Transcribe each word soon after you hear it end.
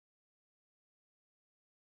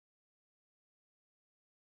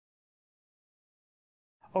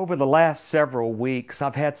Over the last several weeks,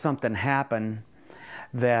 I've had something happen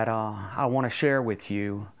that I want to share with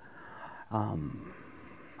you.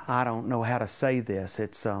 I don't know how to say this.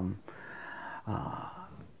 It's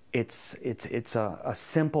a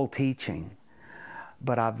simple teaching,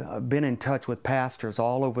 but I've been in touch with pastors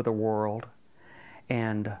all over the world,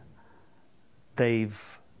 and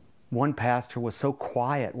one pastor was so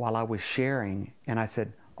quiet while I was sharing, and I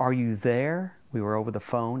said, "Are you there?" We were over the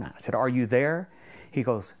phone. I said, "Are you there?" He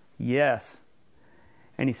goes, "Yes."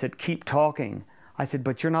 And he said, "Keep talking." I said,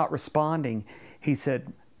 "But you're not responding." He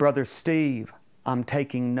said, "Brother Steve, I'm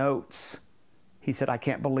taking notes." He said, "I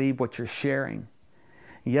can't believe what you're sharing."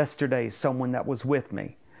 Yesterday, someone that was with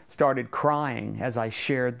me started crying as I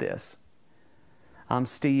shared this. I'm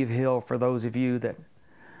Steve Hill, for those of you that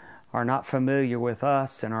are not familiar with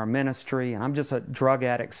us and our ministry, and I'm just a drug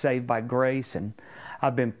addict saved by grace, and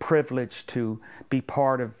I've been privileged to be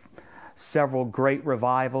part of several great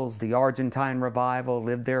revivals. The Argentine revival,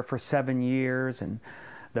 lived there for 7 years, and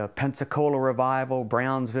the Pensacola revival,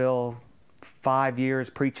 Brownsville, 5 years,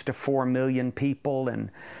 preached to 4 million people, and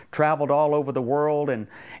traveled all over the world. And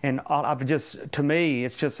I've just, to me,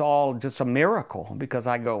 it's just all just a miracle, because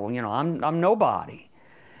I go, I'm nobody.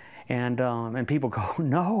 And people go,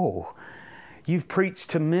 "No, you've preached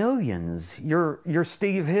to millions. You're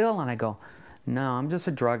Steve Hill." And I go, "No, I'm just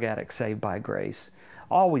a drug addict saved by grace."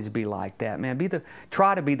 Always be like that, man.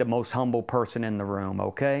 Try to be the most humble person in the room,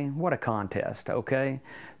 okay? What a contest, okay?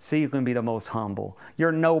 See who can be the most humble.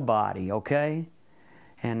 You're nobody, okay?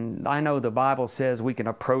 And I know the Bible says we can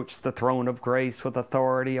approach the throne of grace with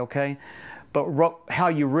authority, okay? But how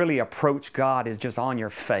you really approach God is just on your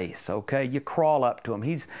face, okay? You crawl up to Him.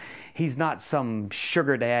 He's not some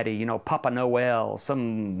sugar daddy, Papa Noel,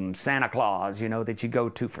 some Santa Claus, that you go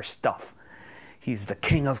to for stuff. He's the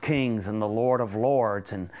King of Kings and the Lord of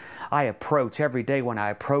Lords, and I approach every day. When I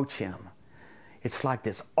approach Him, it's like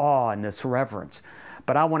this awe and this reverence.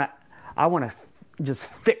 But I want to just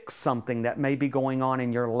fix something that may be going on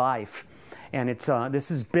in your life, and this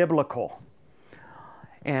is biblical,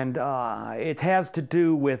 and it has to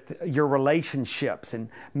do with your relationships. And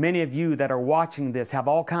many of you that are watching this have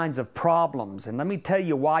all kinds of problems, and let me tell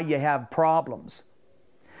you why you have problems.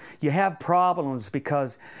 You have problems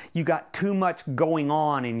because you got too much going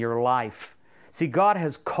on in your life. See, God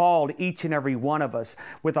has called each and every one of us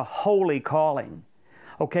with a holy calling.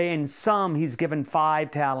 Okay, and some He's given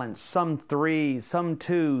 5 talents, some 3, some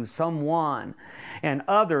 2, some 1. And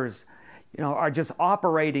others, are just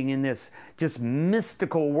operating in this just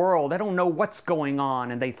mystical world. They don't know what's going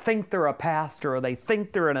on, and they think they're a pastor, or they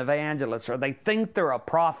think they're an evangelist, or they think they're a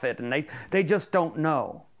prophet, and they just don't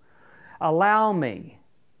know. Allow me,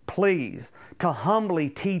 please, to humbly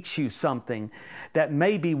teach you something that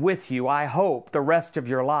may be with you, I hope, the rest of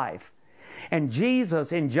your life. And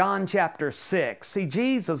Jesus, in John chapter 6, see,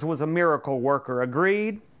 Jesus was a miracle worker,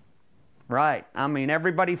 agreed? Right.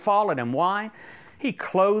 Everybody followed Him. Why? He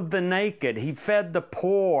clothed the naked. He fed the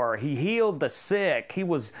poor. He healed the sick. He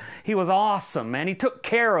was awesome, man. He took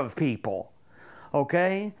care of people.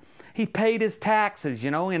 Okay? He paid His taxes,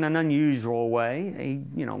 in an unusual way.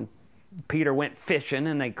 Peter went fishing,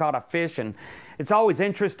 and they caught a fish, and it's always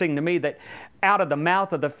interesting to me that out of the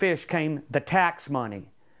mouth of the fish came the tax money,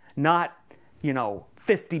 not,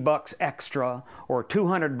 $50 extra or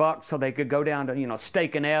 $200 so they could go down to,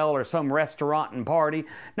 Steak and Ale or some restaurant and party.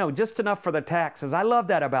 No, just enough for the taxes. I love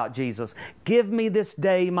that about Jesus. Give me this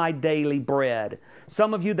day my daily bread.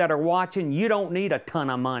 Some of you that are watching, you don't need a ton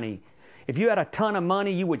of money. If you had a ton of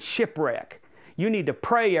money, you would shipwreck. You need to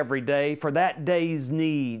pray every day for that day's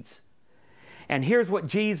needs. And here's what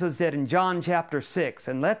Jesus did in John chapter 6,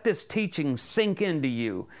 and let this teaching sink into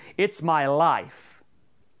you. It's my life.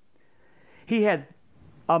 He had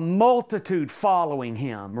a multitude following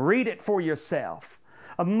Him. Read it for yourself.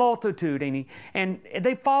 A multitude, and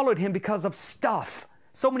they followed Him because of stuff.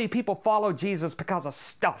 So many people follow Jesus because of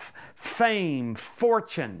stuff. Fame,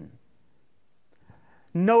 fortune,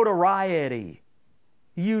 notoriety,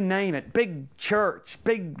 you name it. Big church,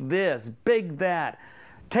 big this, big that.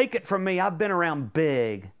 Take it from me, I've been around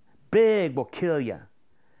big. Big will kill you.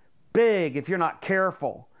 Big, if you're not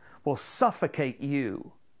careful, will suffocate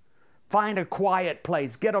you. Find a quiet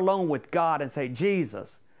place. Get alone with God and say,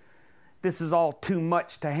 "Jesus, this is all too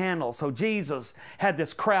much to handle." So Jesus had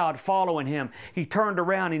this crowd following Him. He turned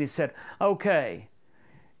around and He said, "Okay,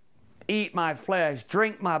 eat my flesh,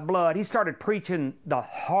 drink my blood." He started preaching the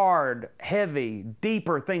hard, heavy,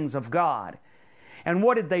 deeper things of God. And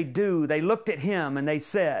what did they do? They looked at Him and they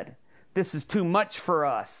said, "This is too much for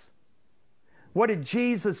us." What did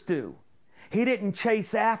Jesus do? He didn't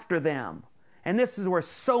chase after them. And this is where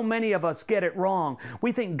so many of us get it wrong.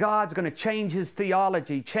 We think God's going to change His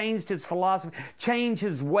theology, change His philosophy, change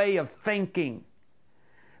His way of thinking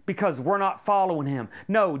because we're not following Him.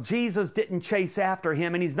 No, Jesus didn't chase after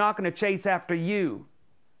Him, and He's not going to chase after you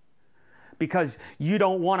because you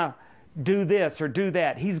don't want to do this or do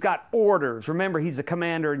that. He's got orders. Remember, He's a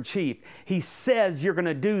commander-in-chief. He says you're going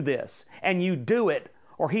to do this, and you do it,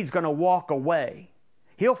 or He's going to walk away.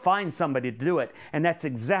 He'll find somebody to do it. And that's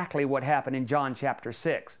exactly what happened in John chapter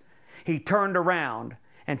 6. He turned around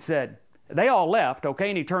and said, they all left, okay?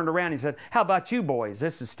 And He turned around and He said, how about you boys?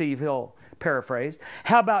 This is Steve Hill paraphrased.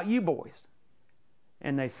 How about you boys?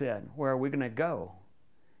 And they said, where are we going to go?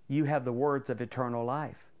 You have the words of eternal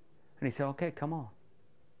life. And He said, okay, come on.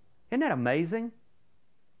 Isn't that amazing?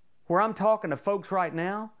 Where I'm talking to folks right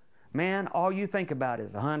now, man, all you think about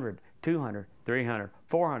is 100, 200, 300,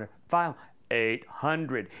 400, 500,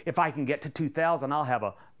 800. If I can get to 2,000, I'll have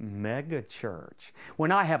a mega church.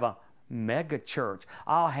 When I have a mega church,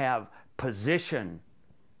 I'll have position.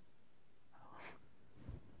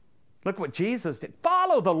 Look what Jesus did.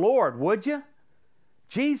 Follow the Lord, would you?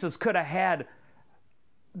 Jesus could have had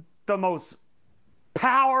the most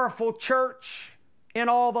powerful church in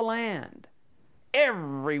all the land.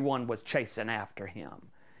 Everyone was chasing after Him,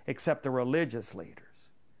 except the religious leaders.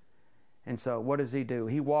 And so what does He do?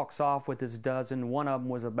 He walks off with His dozen. One of them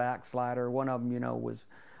was a backslider. One of them, was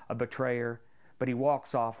a betrayer. But He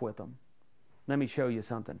walks off with them. Let me show you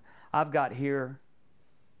something. I've got here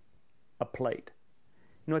a plate.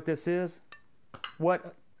 You know what this is?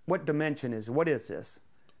 What dimension is it? What is this?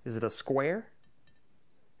 Is it a square?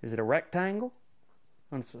 Is it a rectangle?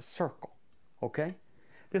 And it's a circle. Okay?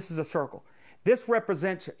 This is a circle. This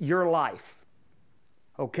represents your life.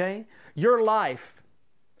 Okay? Your life.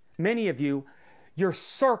 Many of you, your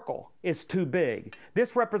circle is too big.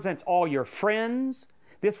 This represents all your friends.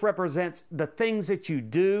 This represents the things that you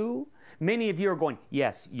do. Many of you are going,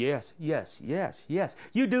 yes, yes, yes, yes, yes.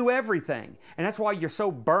 You do everything. And that's why you're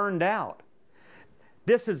so burned out.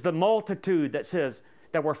 This is the multitude that says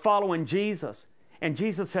that we're following Jesus. And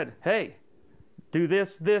Jesus said, hey, do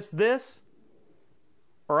this, this, this,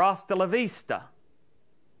 or hasta la vista.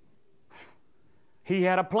 He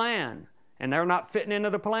had a plan. And they're not fitting into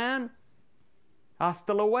the plan,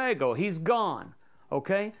 hasta luego, He's gone,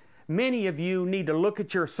 okay? Many of you need to look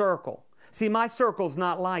at your circle. See, my circle's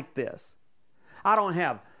not like this. I don't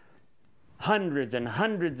have hundreds and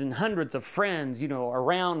hundreds and hundreds of friends,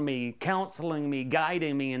 around me, counseling me,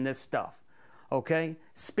 guiding me in this stuff, okay?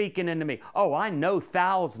 Speaking into me. Oh, I know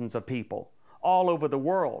thousands of people all over the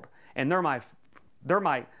world, and they're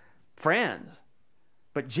my friends.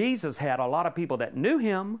 But Jesus had a lot of people that knew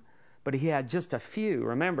Him, but He had just a few.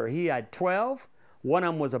 Remember, He had 12. One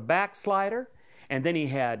of them was a backslider. And then He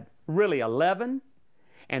had really 11.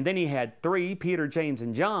 And then He had 3, Peter, James,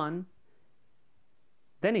 and John.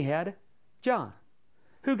 Then He had John.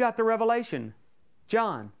 Who got the revelation?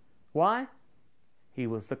 John. Why? He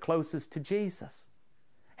was the closest to Jesus.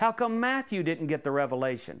 How come Matthew didn't get the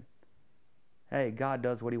revelation? Hey, God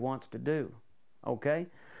does what He wants to do. Okay?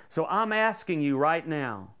 So I'm asking you right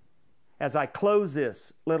now, as I close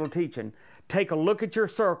this little teaching, take a look at your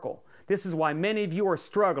circle. This is why many of you are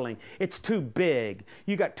struggling. It's too big.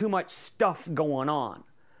 You got too much stuff going on.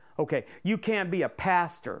 Okay, you can't be a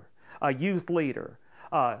pastor, a youth leader,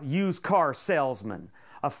 a used car salesman,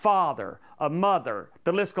 a father, a mother.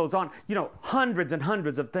 The list goes on. Hundreds and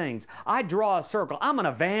hundreds of things. I draw a circle. I'm an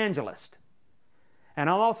evangelist. And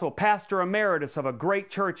I'm also a pastor emeritus of a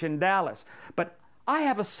great church in Dallas. But I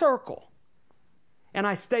have a circle. And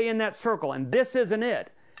I stay in that circle, and this isn't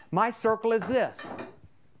it. My circle is this.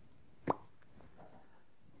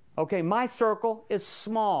 Okay, my circle is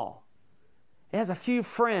small. It has a few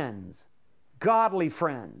friends, godly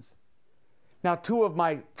friends. Now, 2 of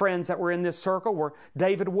my friends that were in this circle were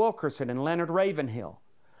David Wilkerson and Leonard Ravenhill.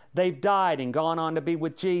 They've died and gone on to be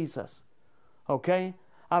with Jesus. Okay?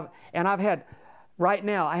 Right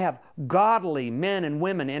now, I have godly men and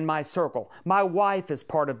women in my circle. My wife is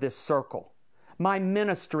part of this circle. My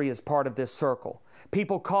ministry is part of this circle.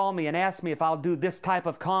 People call me and ask me if I'll do this type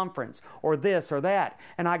of conference or this or that.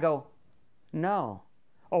 And I go, no.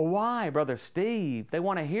 Oh, why, Brother Steve? They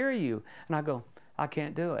want to hear you. And I go, I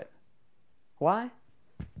can't do it. Why?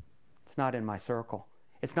 It's not in my circle.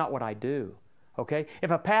 It's not what I do. Okay? If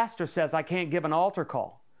a pastor says I can't give an altar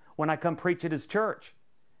call when I come preach at his church,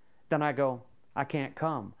 then I go, I can't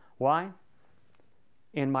come. Why?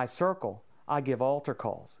 In my circle, I give altar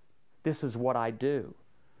calls. This is what I do.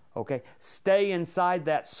 Okay? Stay inside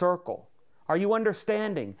that circle. Are you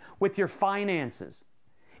understanding? With your finances.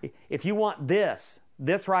 If you want this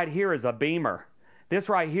right here is a Beamer. This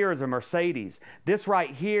right here is a Mercedes. This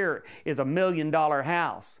right here is $1 million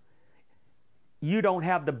house. You don't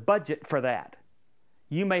have the budget for that.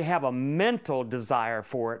 You may have a mental desire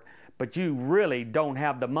for it, but you really don't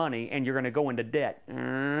have the money and you're going to go into debt.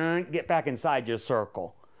 Get back inside your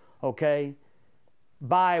circle. Okay?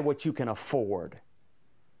 Buy what you can afford.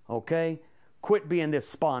 Okay? Quit being this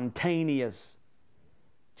spontaneous,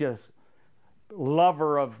 just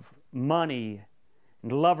lover of money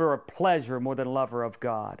and lover of pleasure more than lover of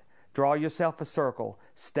God. Draw yourself a circle,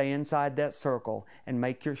 stay inside that circle, and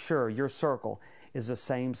make sure your circle is the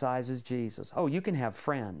same size as Jesus. Oh, you can have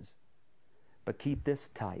friends, but keep this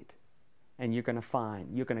tight, and you're going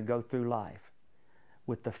to go through life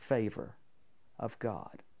with the favor of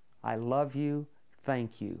God. I love you.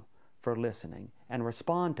 Thank you for listening, and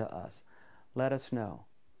respond to us. Let us know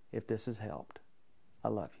if this has helped. I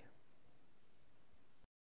love you.